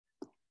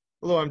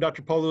Hello, I'm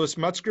Dr. Paul Louis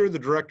Metzger, the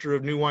director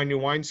of New Wine, New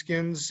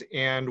Wineskins,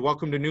 and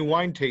welcome to New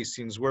Wine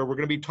Tastings, where we're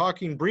going to be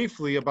talking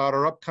briefly about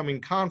our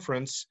upcoming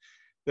conference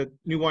that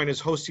New Wine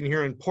is hosting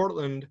here in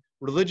Portland,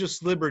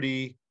 Religious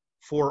Liberty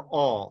for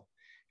All.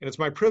 And it's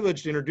my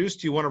privilege to introduce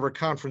to you one of our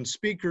conference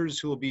speakers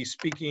who will be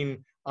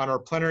speaking on our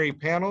plenary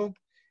panel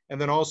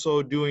and then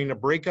also doing a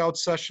breakout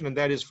session, and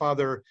that is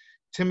Father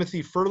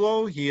Timothy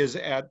Furlow. He is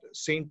at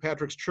St.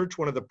 Patrick's Church,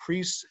 one of the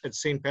priests at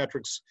St.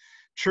 Patrick's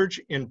Church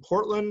in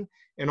Portland,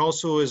 and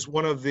also is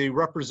one of the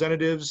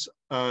representatives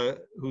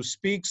who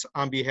speaks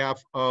on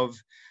behalf of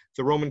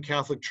the Roman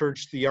Catholic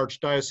Church, the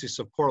Archdiocese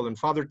of Portland.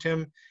 Father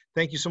Tim,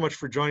 thank you so much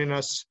for joining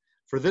us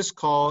for this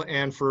call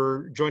and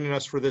for joining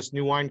us for this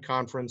New Wine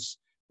Conference,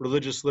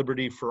 Religious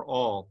Liberty for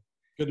All.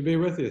 Good to be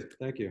with you.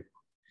 Thank you.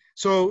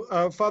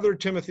 So, Father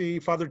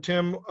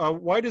Tim,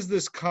 why does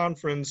this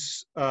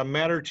conference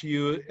matter to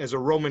you as a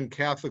Roman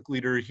Catholic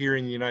leader here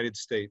in the United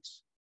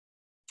States?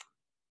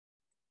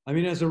 I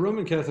mean, as a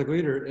Roman Catholic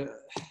leader,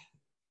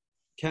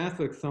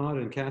 Catholic thought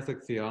and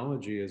Catholic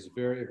theology is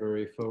very,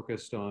 very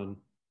focused on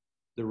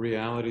the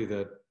reality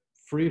that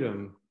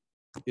freedom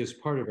is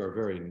part of our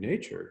very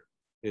nature.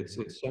 It's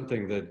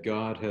something that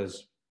God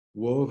has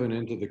woven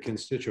into the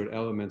constituent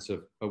elements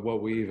of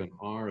what we even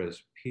are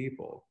as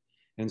people.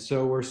 And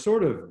so we're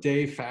sort of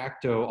de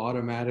facto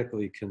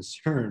automatically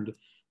concerned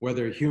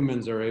whether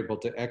humans are able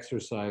to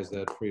exercise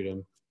that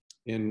freedom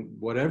in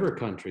whatever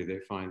country they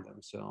find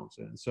themselves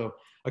in. So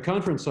a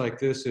conference like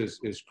this is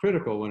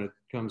critical when it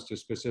comes to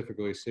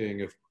specifically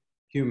seeing if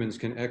humans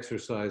can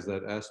exercise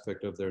that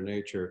aspect of their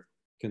nature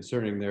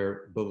concerning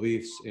their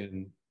beliefs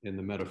in the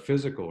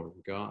metaphysical or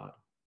God.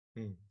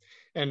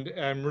 And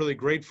I'm really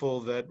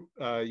grateful that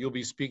you'll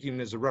be speaking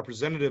as a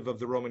representative of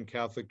the Roman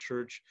Catholic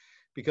Church,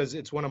 because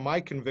it's one of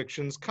my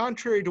convictions,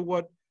 contrary to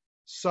what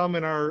some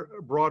in our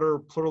broader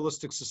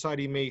pluralistic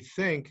society may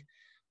think,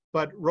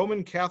 but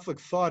Roman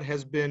Catholic thought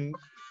has been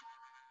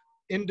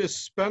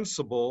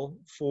indispensable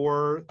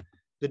for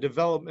the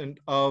development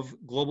of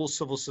global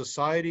civil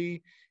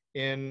society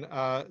in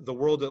the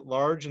world at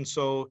large. And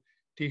so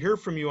to hear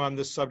from you on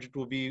this subject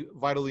will be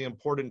vitally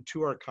important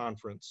to our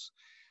conference.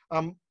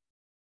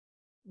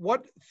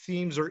 What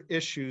themes or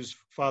issues,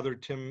 Father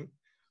Tim,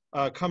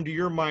 come to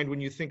your mind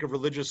when you think of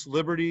religious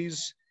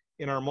liberties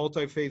in our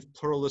multi-faith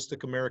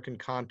pluralistic American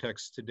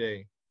context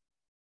today?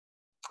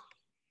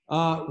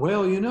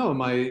 Well, you know,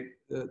 my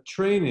the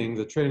training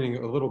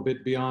a little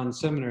bit beyond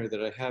seminary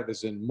that I have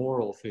is in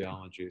moral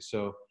theology.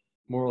 So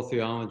moral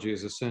theology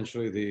is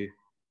essentially the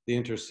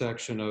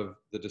intersection of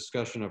the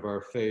discussion of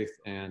our faith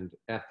and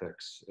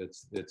ethics.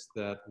 It's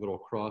that little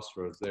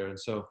crossroads there. And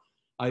so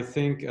I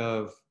think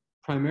of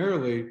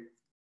primarily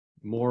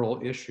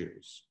moral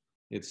issues.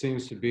 It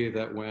seems to be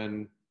that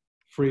when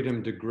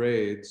freedom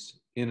degrades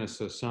in a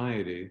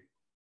society,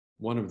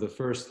 one of the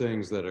first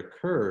things that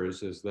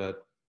occurs is that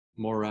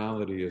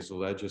morality is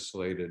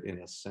legislated in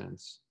a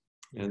sense.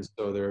 And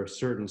so there are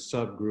certain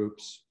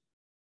subgroups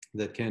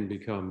that can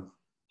become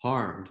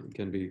harmed,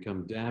 can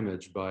become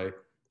damaged by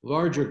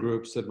larger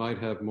groups that might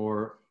have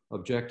more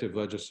objective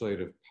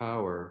legislative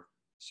power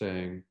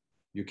saying,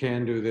 you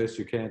can do this,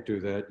 you can't do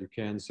that, you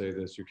can say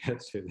this, you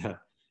can't say that.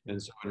 And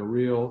so in a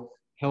real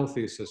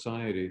healthy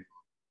society,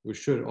 we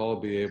should all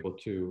be able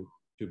to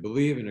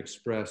believe and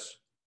express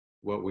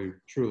what we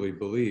truly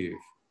believe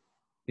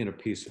in a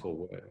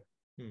peaceful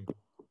way.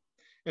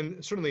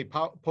 And certainly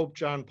Pope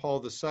John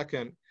Paul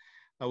II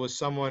was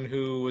someone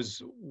who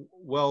was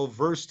well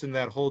versed in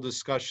that whole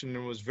discussion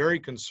and was very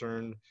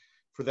concerned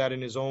for that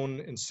in his own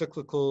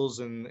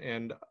encyclicals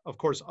and of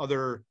course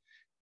other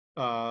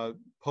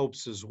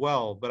popes as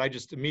well. But I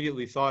just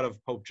immediately thought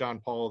of Pope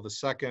John Paul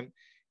II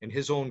and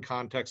his own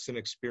context and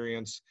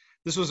experience.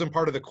 This wasn't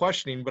part of the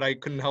questioning, but I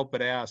couldn't help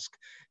but ask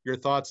your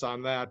thoughts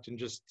on that and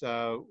just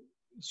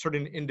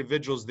certain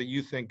individuals that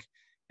you think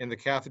in the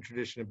Catholic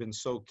tradition have been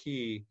so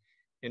key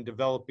in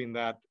developing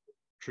that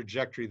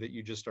trajectory that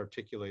you just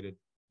articulated.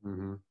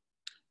 Mm-hmm.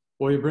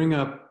 Well, you bring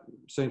up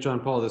St.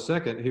 John Paul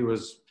II. He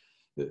was,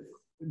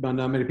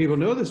 not many people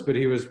know this, but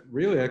he was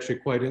really actually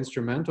quite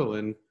instrumental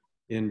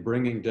in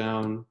bringing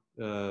down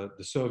the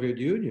Soviet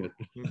Union,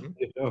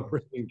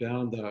 bringing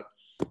down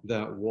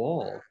that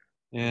wall.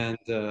 And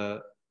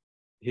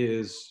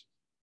his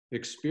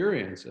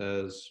experience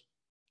as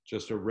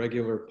just a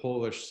regular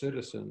Polish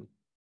citizen,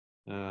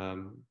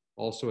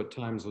 also at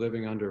times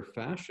living under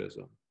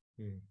fascism,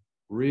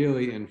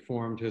 really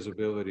informed his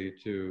ability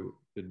to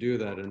do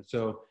that. And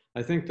so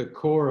I think the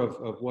core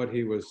of what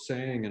he was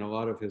saying in a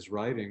lot of his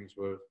writings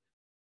was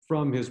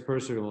from his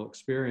personal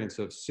experience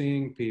of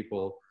seeing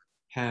people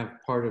have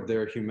part of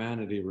their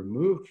humanity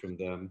removed from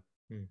them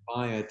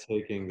by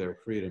taking their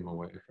freedom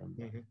away from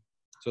them.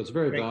 So it's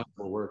very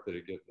valuable work that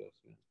he gives us.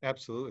 Yeah.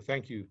 Absolutely,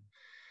 thank you.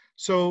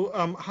 So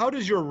how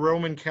does your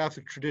Roman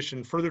Catholic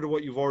tradition, further to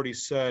what you've already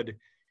said,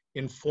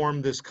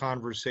 inform this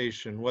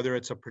conversation, whether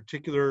it's a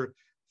particular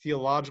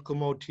theological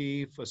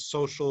motif, a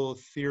social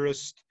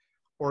theorist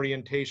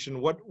orientation?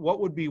 What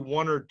would be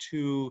one or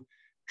two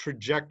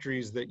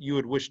trajectories that you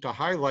would wish to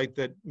highlight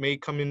that may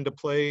come into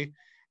play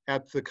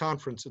at the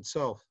conference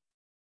itself?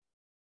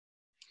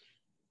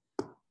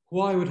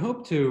 Well, I would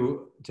hope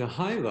to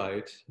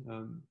highlight,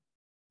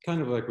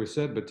 kind of like we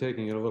said, but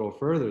taking it a little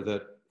further,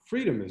 that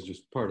freedom is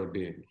just part of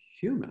being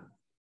human.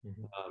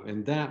 Mhm.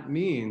 And that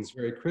means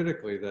very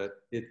critically that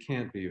it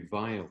can't be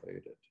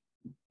violated.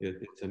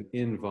 It's an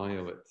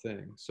inviolate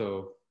thing.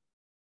 So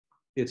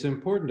it's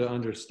important to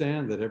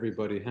understand that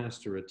everybody has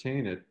to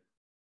retain it,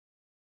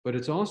 but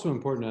it's also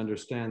important to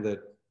understand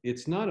that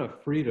it's not a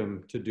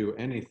freedom to do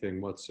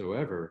anything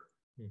whatsoever.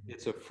 Mhm.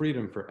 It's a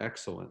freedom for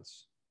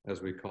excellence,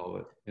 as we call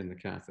it in the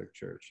Catholic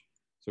Church.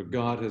 So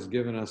God has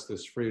given us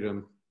this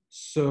freedom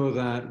so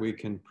that we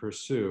can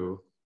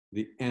pursue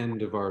the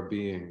end of our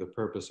being, the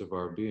purpose of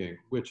our being,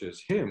 which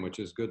is Him, which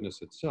is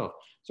goodness itself.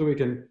 So we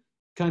can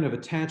kind of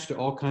attach to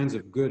all kinds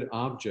of good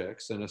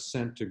objects and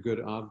assent to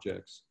good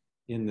objects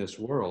in this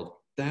world.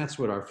 That's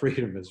what our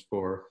freedom is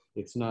for.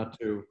 It's not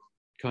to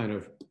kind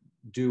of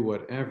do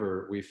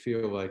whatever we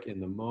feel like in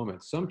the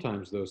moment.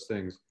 Sometimes those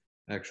things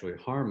actually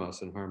harm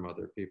us and harm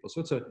other people.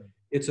 So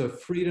it's a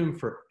freedom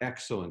for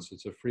excellence.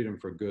 It's a freedom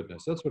for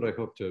goodness. That's what I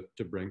hope to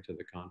bring to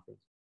the conference.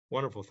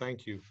 Wonderful,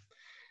 thank you.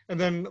 And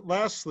then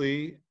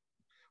lastly,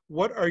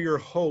 what are your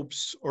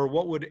hopes, or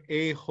what would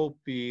a hope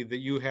be that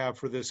you have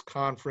for this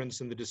conference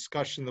and the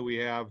discussion that we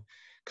have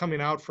coming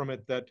out from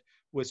it, that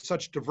with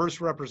such diverse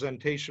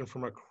representation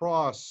from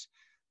across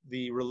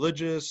the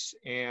religious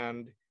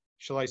and,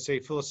 shall I say,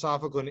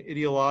 philosophical and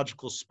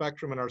ideological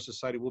spectrum in our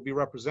society will be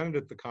represented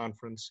at the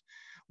conference?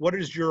 What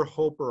is your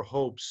hope or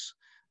hopes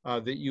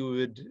that you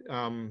would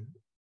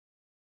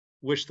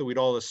wish that we'd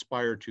all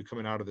aspire to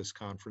coming out of this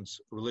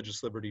conference,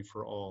 religious liberty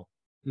for all?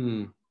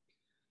 Hmm.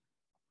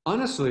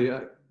 Honestly,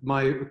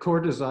 my core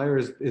desire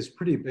is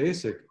pretty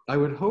basic. I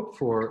would hope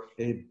for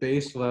a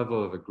base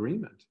level of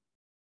agreement.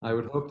 I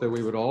would hope that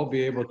we would all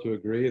be able to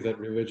agree that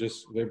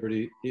religious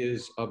liberty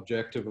is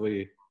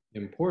objectively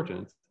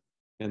important,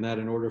 and that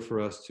in order for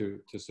us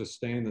to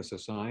sustain the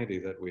society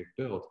that we've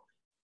built,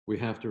 we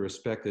have to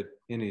respect it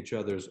in each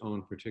other's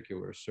own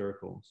particular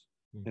circles.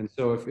 And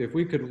so if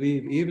we could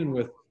leave even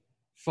with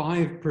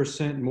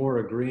 5% more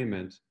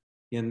agreement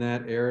in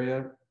that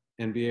area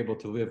and be able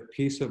to live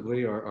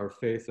peaceably our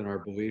faith and our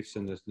beliefs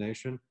in this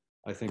nation,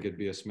 I think it'd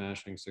be a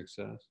smashing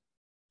success.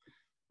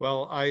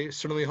 Well, I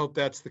certainly hope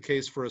that's the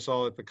case for us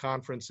all at the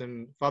conference.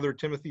 And Father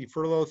Timothy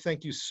Furlow,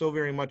 thank you so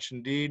very much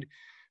indeed.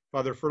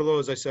 Father Furlow,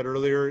 as I said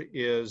earlier,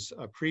 is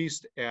a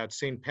priest at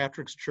St.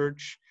 Patrick's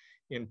Church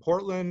in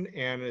Portland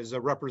and is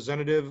a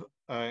representative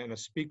and a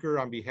speaker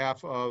on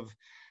behalf of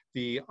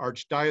the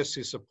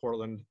Archdiocese of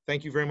Portland.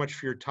 Thank you very much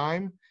for your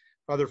time,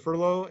 Father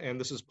Furlow. And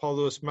this is Paul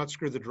Louis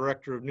Metzger, the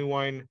director of New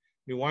Wine,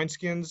 New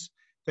Wineskins.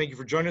 Thank you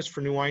for joining us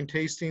for New Wine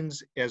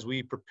Tastings as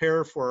we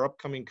prepare for our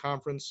upcoming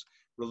conference,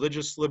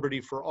 Religious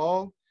Liberty for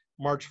All,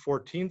 March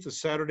 14th, a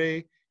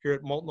Saturday, here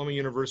at Multnomah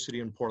University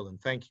in Portland.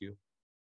 Thank you.